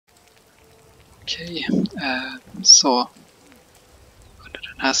Okej, så under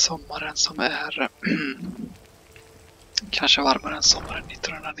den här sommaren som är kanske varmare än sommaren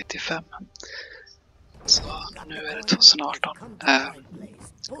 1995. Så nu är det 2018.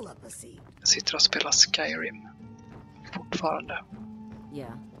 Jag sitter och spelar Skyrim fortfarande.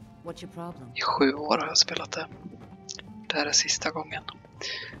 I 7 år har jag spelat det. Det här är sista gången.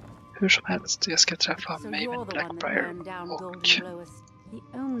 Hur som helst, jag ska träffa Maven Blackbriar och...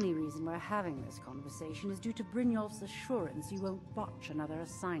 The only reason we're having this conversation is due to Brynjolf's assurance you won't botch another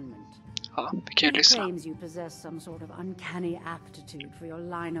assignment. Ja, vi kan ju lyssna. He claims you possess some sort of uncanny aptitude for your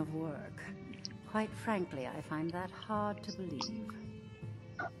line of work. Quite frankly, I find that hard to believe.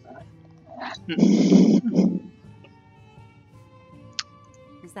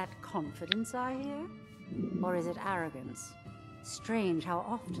 Is that confidence I hear? Or is it arrogance? Strange how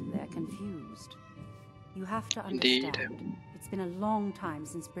often they're confused. You have to understand. Indeed. It's been a long time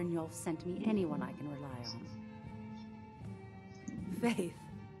since Brynjolf sent me anyone I can rely on. Faith?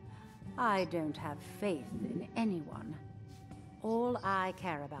 I don't have faith in anyone. All I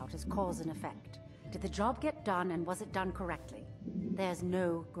care about is cause and effect. Did the job get done and was it done correctly? There's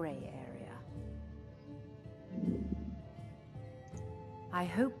no gray area. I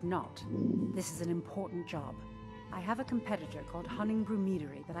hope not. This is an important job. I have a competitor called Hunningbrew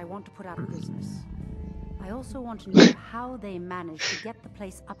Meadery that I want to put out of business. I also want to know how they managed to get the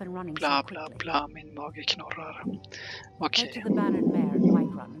place up and running so quickly. Bla bla bla, min mage knorrar. Head to the Bannered Mare in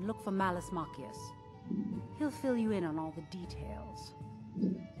Whiterun and look for Malus Macius. He'll fill you in on all the details.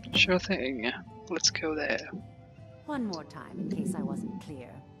 Sure thing. Let's go there. One more time in case I wasn't clear.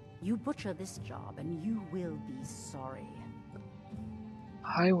 You butcher this job and you will be sorry.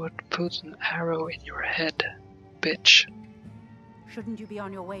 I would put an arrow in your head, bitch. Shouldn't you be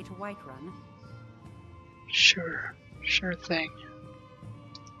on your way to Whiterun? Sure thing.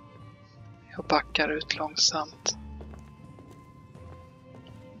 Jag backar ut långsamt.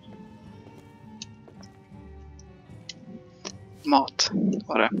 Mat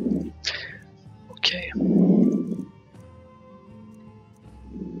var det. Okej.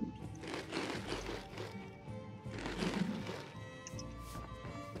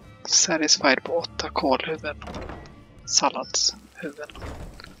 Satisfied på 8 kålhuvuden. Salladshuvuden.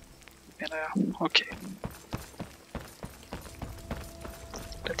 Menar jag. Okej.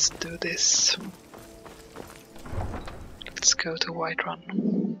 Let's do this. Let's go to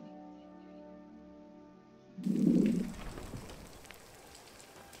Whiterun.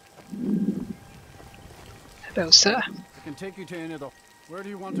 Hello, sir. I can take you to any of the... Where do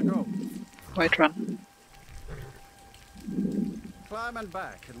you want to go? Whiterun. Climb and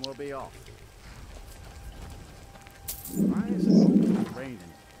back and we'll be off. Why is it always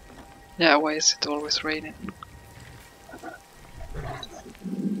raining? Yeah, why is it always raining?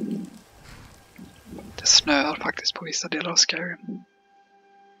 Det snöar faktiskt på vissa delar av Skyrim.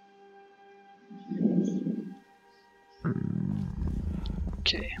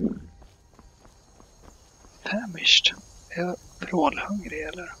 Okej. Famished. Är jag vrålhungrig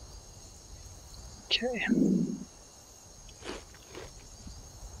eller? Okej.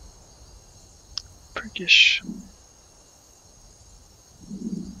 British.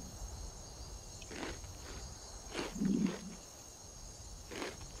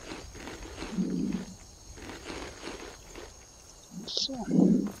 Så.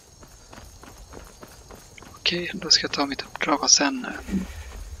 Okej, då ska jag ta mitt uppdrag och sen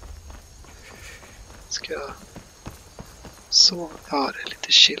ska jag sova. Ja, det är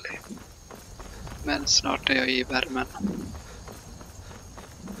lite chilly. Men snart är jag i värmen.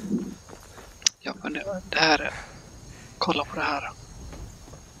 Ja, men det här är... Kolla på det här.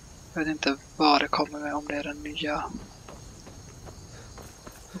 Jag vet inte vad det kommer med, om det är den nya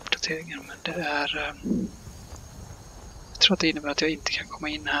uppdateringen, men det är... Jag tror att det innebär att jag inte kan komma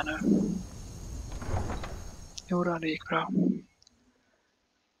in här nu. Jo då, det gick bra.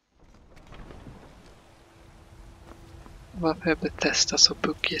 Varför är Bethesda så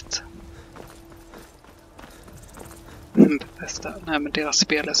buggigt? Bethesda, nej men deras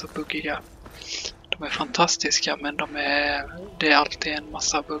spel är så buggiga. De är fantastiska, men det är alltid en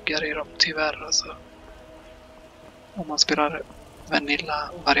massa buggar i dem, tyvärr alltså. Om man spelar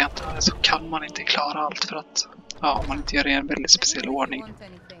Vanilla-varianten så kan man inte klara allt för att, ja, om man inte gör det i en väldigt speciell ordning.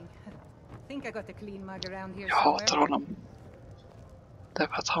 Jag hatar honom.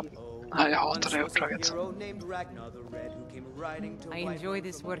 Därför att han... Nej, jag hatar det uppdraget. I enjoy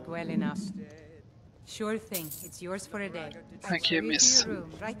this work well enough. Sure thing, it's yours for a day. Thank you, miss.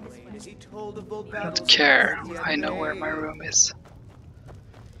 Room, right I don't care. I know where my room is.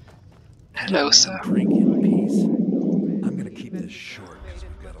 Hello, sir. Drink in peace. I'm gonna keep this short because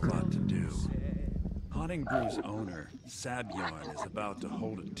we've got a lot to do. Honingbrew's owner, Sabjorn, is about to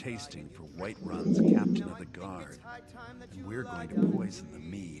hold a tasting for Whiterun's captain of the guard, and we're going to poison the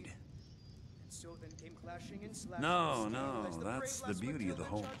mead. No, that's the beauty of the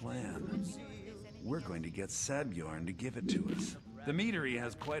whole plan. We're going to get Sabjorn to give it to us. The meadery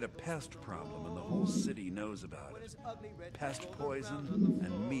has quite a pest problem, and the whole city knows about it. Pest poison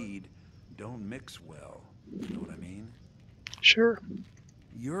and mead don't mix well. Know what I mean? Sure.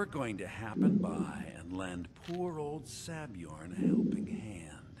 You're going to happen by and lend poor old Sabjorn a helping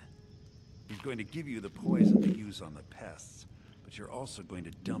hand. He's going to give you the poison to use on the pests, but you're also going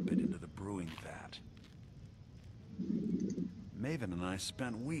to dump it into the brewing vat. Maven and I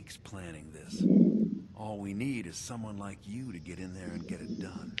spent weeks planning this. All we need is someone like you to get in there and get it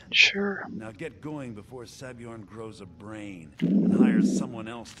done. Sure. Now get going before Sabjorn grows a brain and hires someone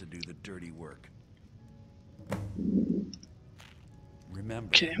else to do the dirty work. Remember,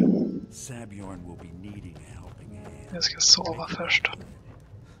 Okej. Sabjorn will be needing a helping hand. Jag ska sova först.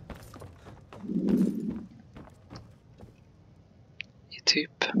 I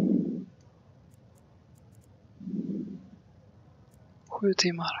typ 7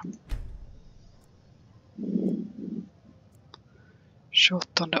 timmar.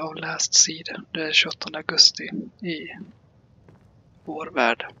 28 av last seed. Det är 28 augusti i vår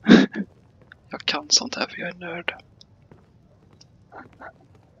värld. Jag kan sånt här för jag är nörd.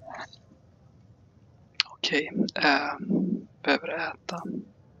 Okej, behöver äta.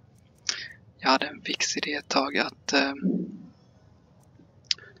 Jag hade en fix idé ett tag att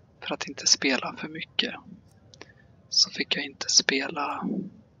för att inte spela för mycket så fick jag inte spela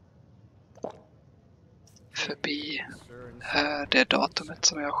förbi det datumet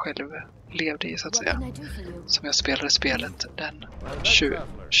som jag själv levde i så att säga. Som jag spelade spelet den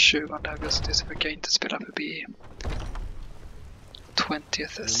 20 augusti så fick jag inte spela förbi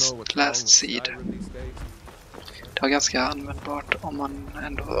 20th last seed. Det var ganska användbart om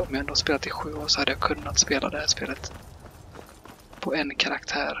jag ändå spelat i 7 år så hade jag kunnat spela det här spelet på en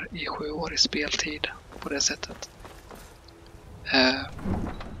karaktär i 7 år i speltid på det sättet.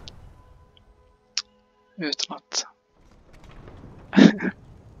 Utan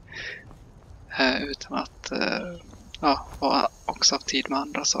att vara också av tid med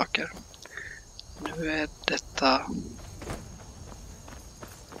andra saker. Nu är detta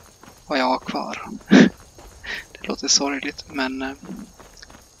vad jag har kvar. Det låter sorgligt men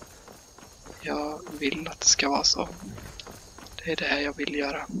jag vill att det ska vara så. Det är det här jag vill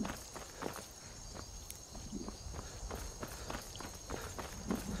göra.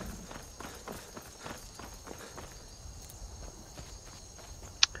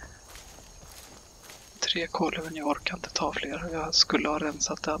 Tre kolven, jag orkar inte ta fler. Jag skulle ha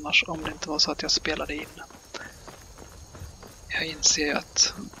rensat det annars om det inte var så att jag spelade in. Jag inser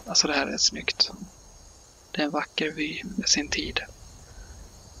att alltså det här är snyggt. Det är en vacker vy med sin tid.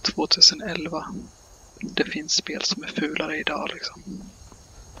 2011. Det finns spel som är fulare idag liksom.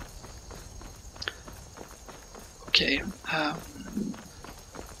 Okej.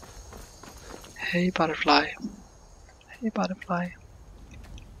 Hej Butterfly. Hej Butterfly.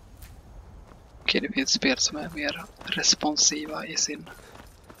 Okej, det finns spel som är mer responsiva i sin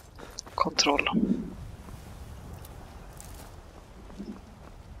kontroll.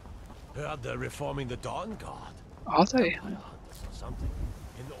 Heard they're reforming the Dawn Guard. Are they? I heard this or something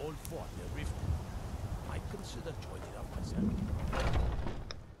in the old fort near Rift. Might consider joining up myself.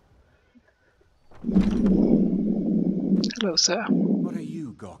 Hello, sir. What are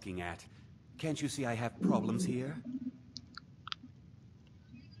you gawking at? Can't you see I have problems here?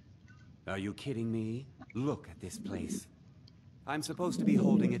 Are you kidding me? Look at this place. I'm supposed to be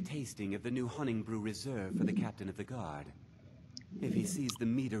holding a tasting of the new Honningbrew Reserve for the captain of the guard. If he sees the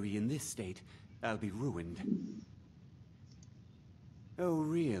meadery in this state, I'll be ruined. Oh,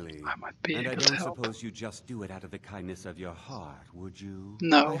 really? I might be and I able to don't help. suppose you just do it out of the kindness of your heart, would you?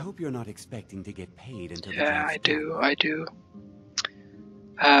 No. I hope you're not expecting to get paid until Yeah, the I job's done. do.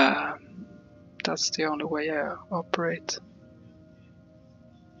 That's the only way I operate.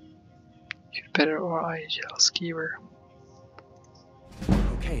 You better or I yell skeever.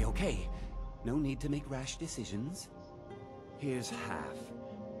 Okay. No need to make rash decisions. Here's half.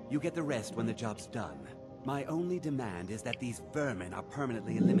 You get the rest when the job's done. My only demand is that these vermin are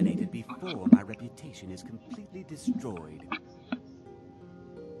permanently eliminated before my reputation is completely destroyed.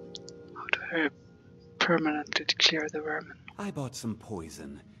 How do I permanently clear the vermin? I bought some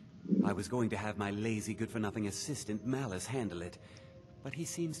poison. I was going to have my lazy good-for-nothing assistant Malice handle it, but he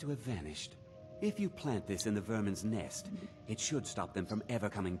seems to have vanished. If you plant this in the vermin's nest, it should stop them from ever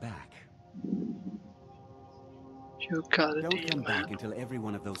coming back. You got a Don't deal, come back man. until every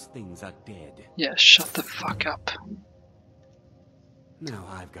one of those things are dead. Yeah, shut the fuck up. Now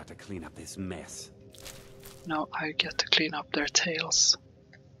I've got to clean up this mess. Now I get to clean up their tails.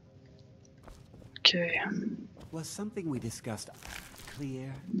 Okay. Was something we discussed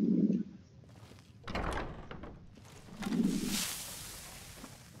clear?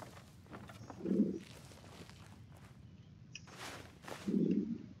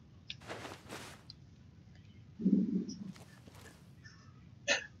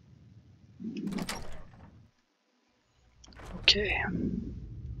 Okej.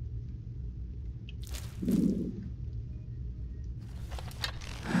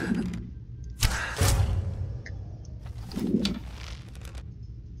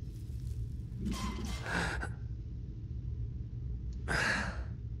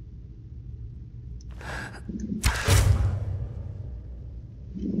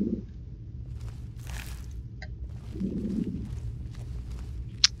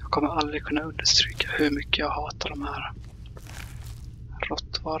 Jag kommer aldrig kunna understryka hur mycket jag hatar de här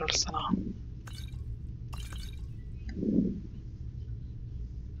råttvarelserna.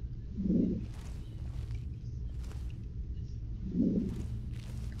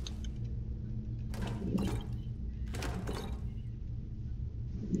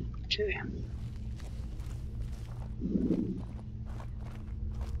 Okej.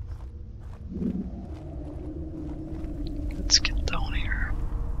 Let's get down here.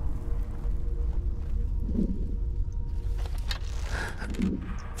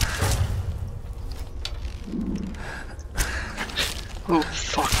 Oh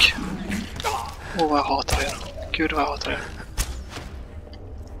fuck. Åh vad jag hatar er. Gud vad jag hatar er.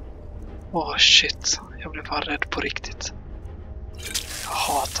 Åh shit. Jag blev bara rädd på riktigt. Jag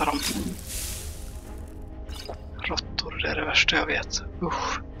hatar dem. Råttor, det är det värsta jag vet.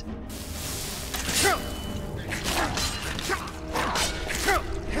 Usch.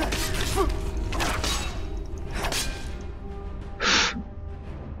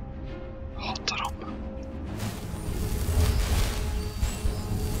 Hatar dem.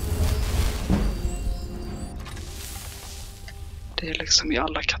 Det är liksom i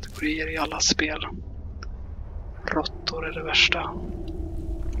alla kategorier, i alla spel. Råttor är det värsta.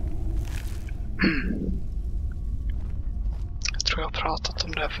 Jag tror jag har pratat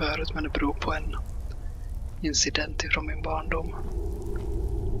om det här förut, men det beror på en incident ifrån min barndom.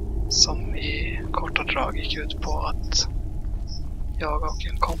 Som i korta drag gick ut på att jag och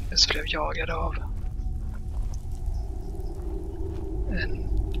en kompis blev jagade av en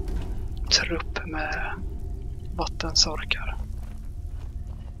trupp med vattensorkar.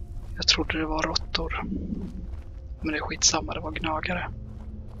 Jag trodde det var råttor. Men det är skitsamma, det var gnagare.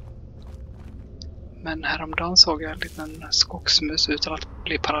 Men häromdagen såg jag en liten skogsmus utan att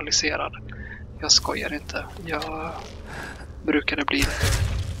bli paralyserad. Jag skojar inte. Jag brukade bli det.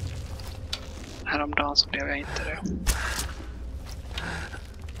 Häromdagen så blev jag inte det.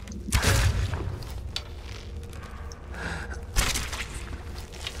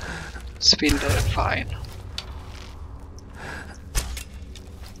 Spindlar är fine.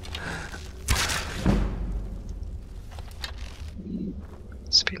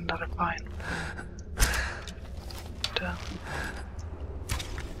 Spindlar är fine. Den.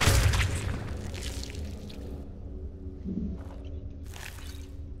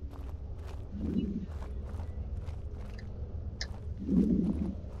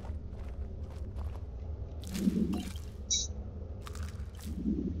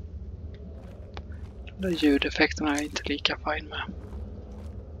 De där ljudeffekterna är jag inte lika fine med.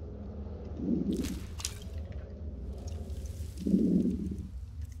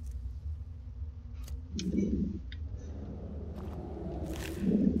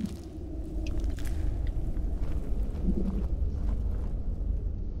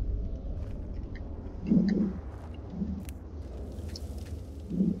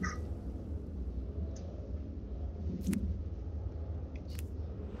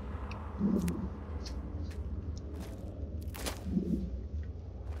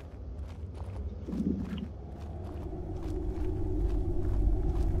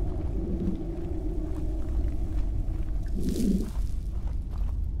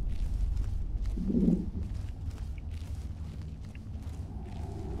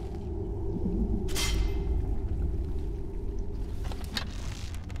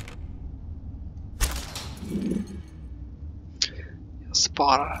 Jag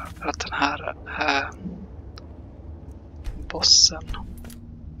sparar för att den här bossen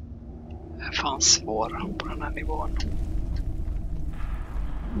är fan svår på den här nivån.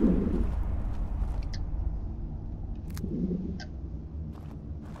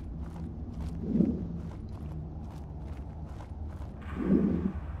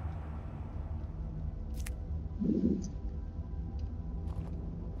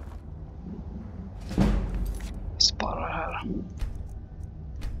 Spara här.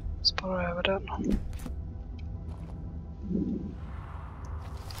 Spara över den.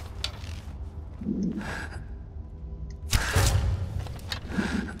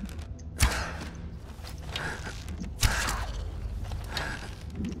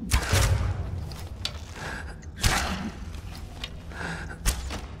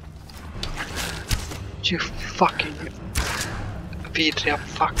 You fucking vidriga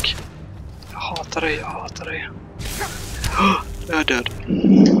fuck. Jag hatar dig, jag hatar dig. Jag är död.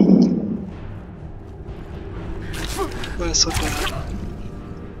 Jag är så död.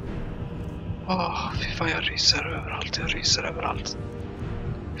 Fy fan, jag ryser överallt. Jag ryser överallt.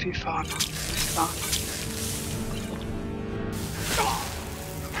 Fy fan. Ja.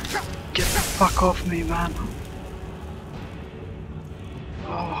 Get the fuck off me, man.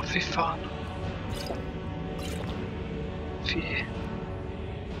 Fy fan. Fy.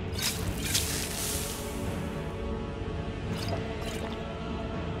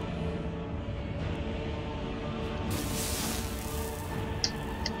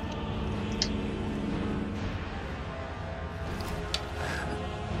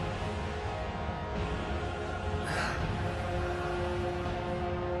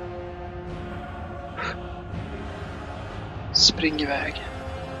 Spring iväg.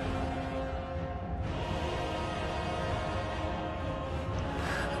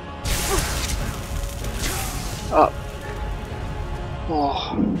 Ja.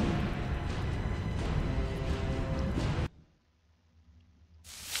 Jag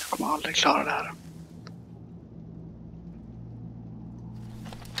kommer aldrig klara det här.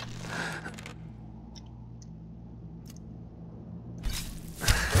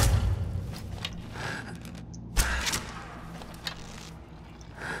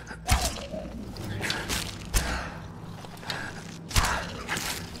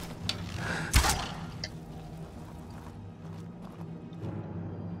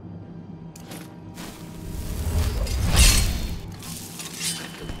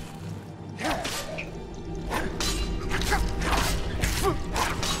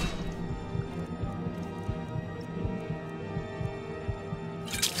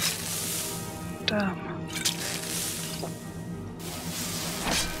 Damn.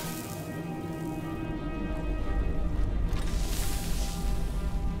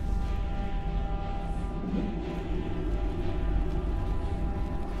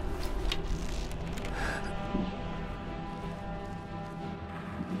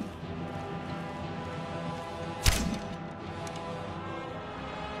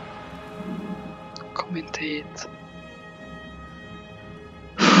 Kom inte hit.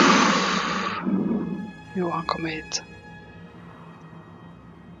 Jo, han kommer hit.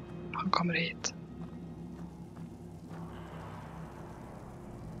 Han kommer hit.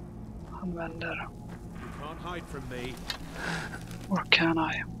 Han vänder. Can't hide from me. Or can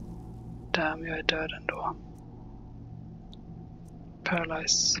I? Damn, jag är död ändå.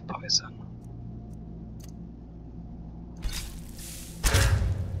 Paralyze poison.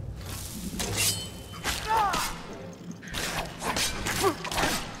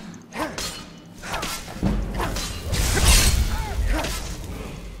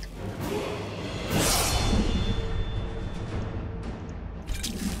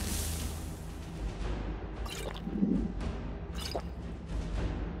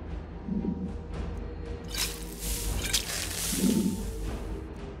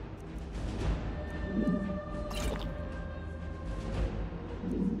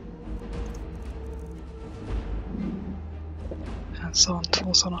 En sån,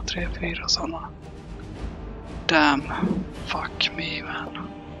 två såna, 3, 4 såna. Damn. Fuck me, man.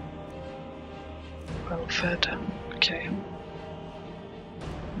 Well fed. Okej. Okay.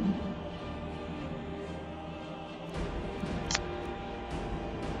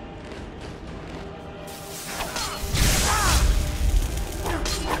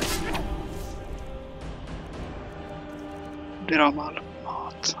 Blir av med all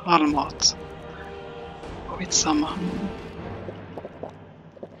mat. All mat. Skitsamma.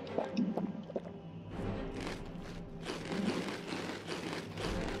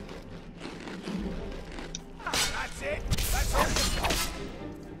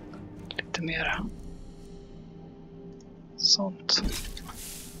 Lite mer. Sånt.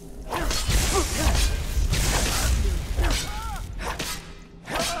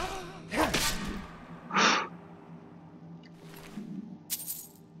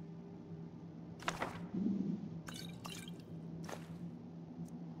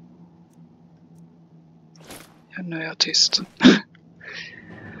 Ja, nu är jag tyst.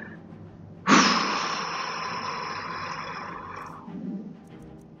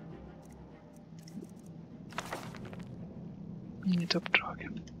 Inget uppdrag.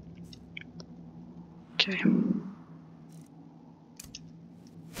 Okej.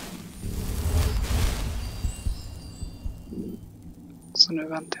 Så nu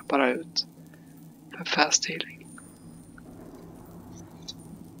väntar jag bara ut för fast healing.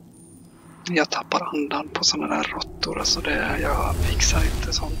 Jag tappar andan på sådana där råttor, alltså jag fixar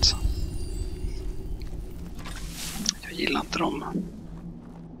inte sånt. Jag gillar inte dem.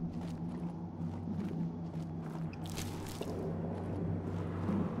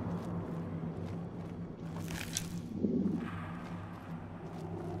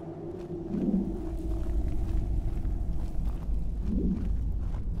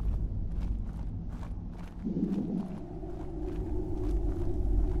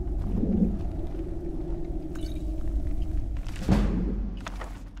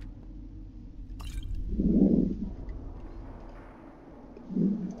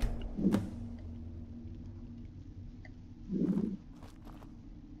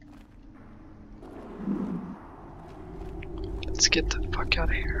 Let's get the fuck out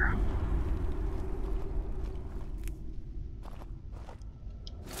of here.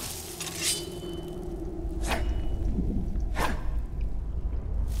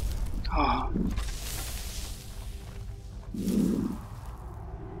 Ah.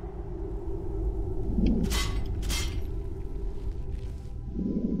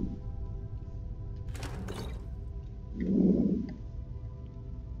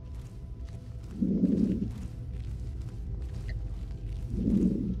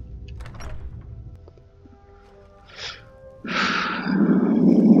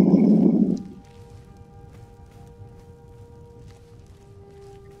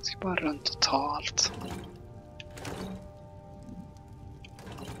 Ska bara runt och ta allt.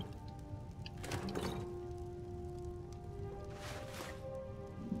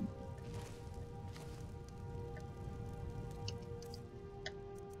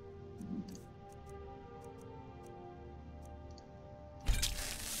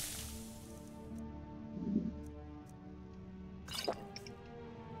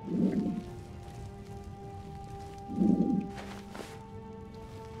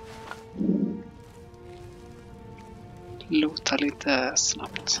 Lota lite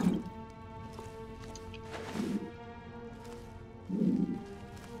snabbt.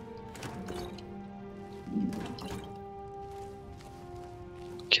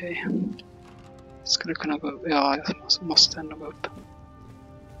 Okej. Skulle kunna gå upp. Ja, jag måste ändå gå upp.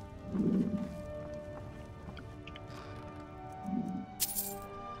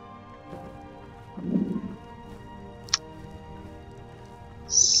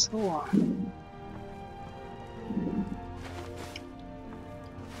 Så.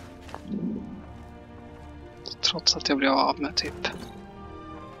 Trots att jag blir av med typ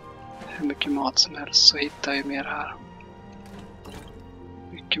hur mycket mat som helst så hittar jag mer här.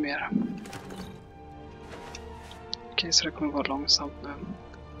 Mycket mer. Okej, så det kommer gå långsamt nu.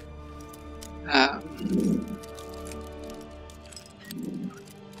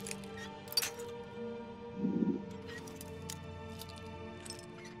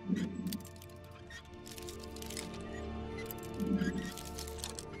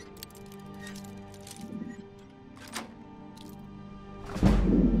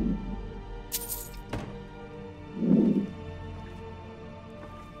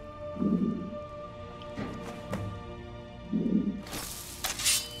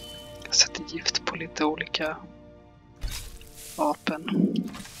 Jag sätter gift på lite olika vapen.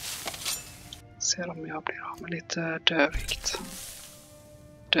 Ser om jag blir av med lite dödvikt.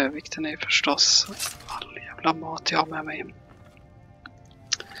 Dödvikten är förstås all jävla mat jag har med mig.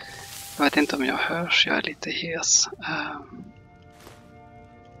 Jag vet inte om jag hörs, jag är lite hes.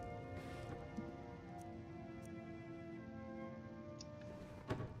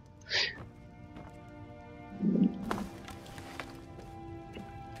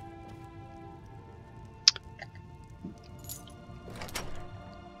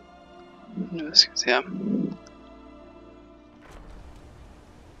 Nu ska vi se.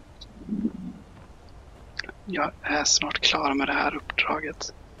 Jag är snart klar med det här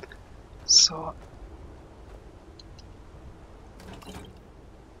uppdraget. Så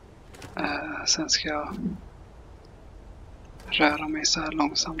sen ska jag röra mig så här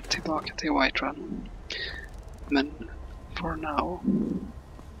långsamt tillbaka till Whiterun. Men for now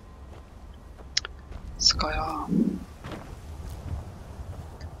ska jag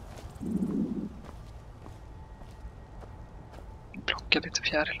plocka lite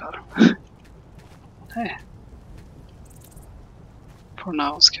fjärilar. Nej. For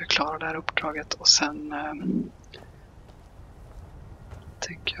now ska jag klara det här uppdraget och sen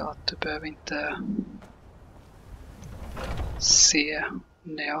tänker jag att du behöver inte se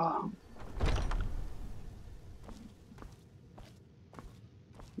när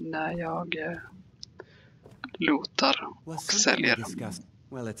jag lootar och säljer.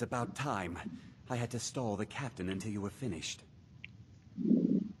 Well, it's about time. I had to stall the captain until you were finished.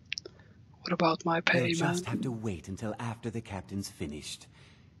 What about my You'll payment? just have to wait until after the captain's finished.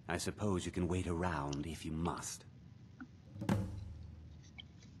 I suppose you can wait around if you must.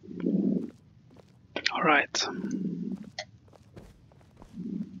 All right.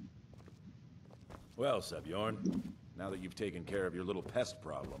 Well, Sebjorn, now that you've taken care of your little pest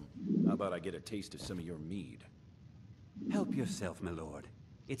problem, how about I get a taste of some of your mead? Help yourself, my lord.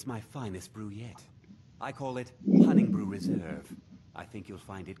 It's my finest brew yet. I call it Hunning Brew Reserve. I think you'll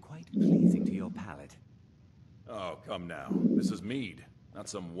find it quite pleasing to your palate. Oh, come now. This is mead, not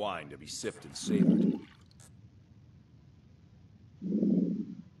some wine to be sipped and savored.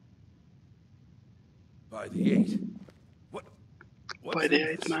 By the 8. What's By the in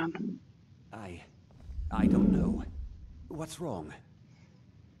 8, this? man. I don't know. What's wrong?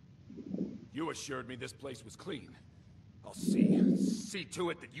 You assured me this place was clean. I'll see to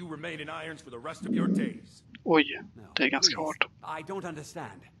it that you remain in irons for the rest of your days. Oj, No, det är ganska please. hårt. I don't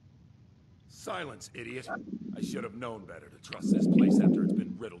understand. Silence, idiot. I should have known better to trust this place after it's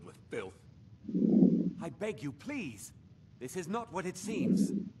been riddled with filth. I beg you, please. This is not what it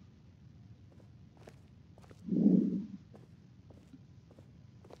seems.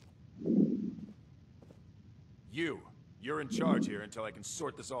 You're in charge here until I can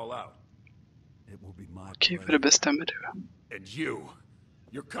sort this all out. It will be my Okej, för pleasure. det bestämmer du. And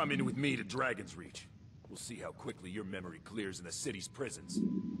you're coming with me to Dragon's Reach. We'll see how quickly your memory clears in the city's prisons.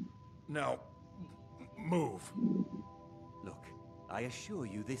 Now, move. Look, I assure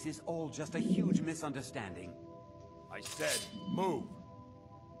you this is all just a huge misunderstanding. I said, move.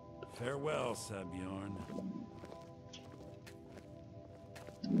 Farewell, Sabjorn.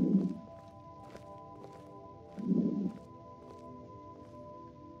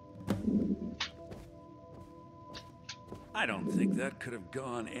 I don't think that could have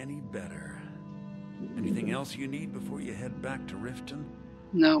gone any better. Anything else you need before you head back to Riften?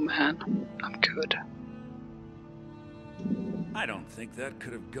 No, man. I'm good. I don't think that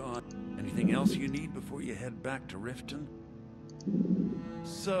could have gone. Anything else you need before you head back to Riften?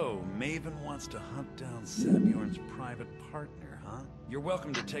 So, Maven wants to hunt down Sabjorn's private partner, huh? You're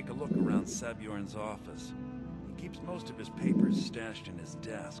welcome to take a look around Sabjorn's office. He keeps most of his papers stashed in his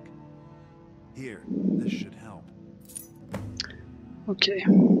desk. Here, this should help. Okej.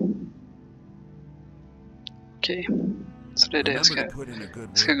 Okej. Så det är det jag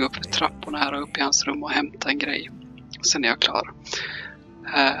ska gå upp trapporna här och upp i hans rum och hämta en grej. Sen är jag klar.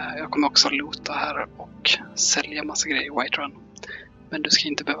 Jag kommer också loota här och sälja massa grejer i Whiterun. Men du ska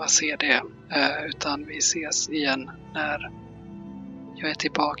inte behöva se det. Utan vi ses igen när jag är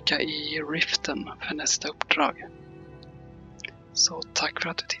tillbaka i Riften för nästa uppdrag. Så tack för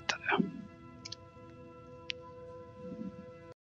att du tittade.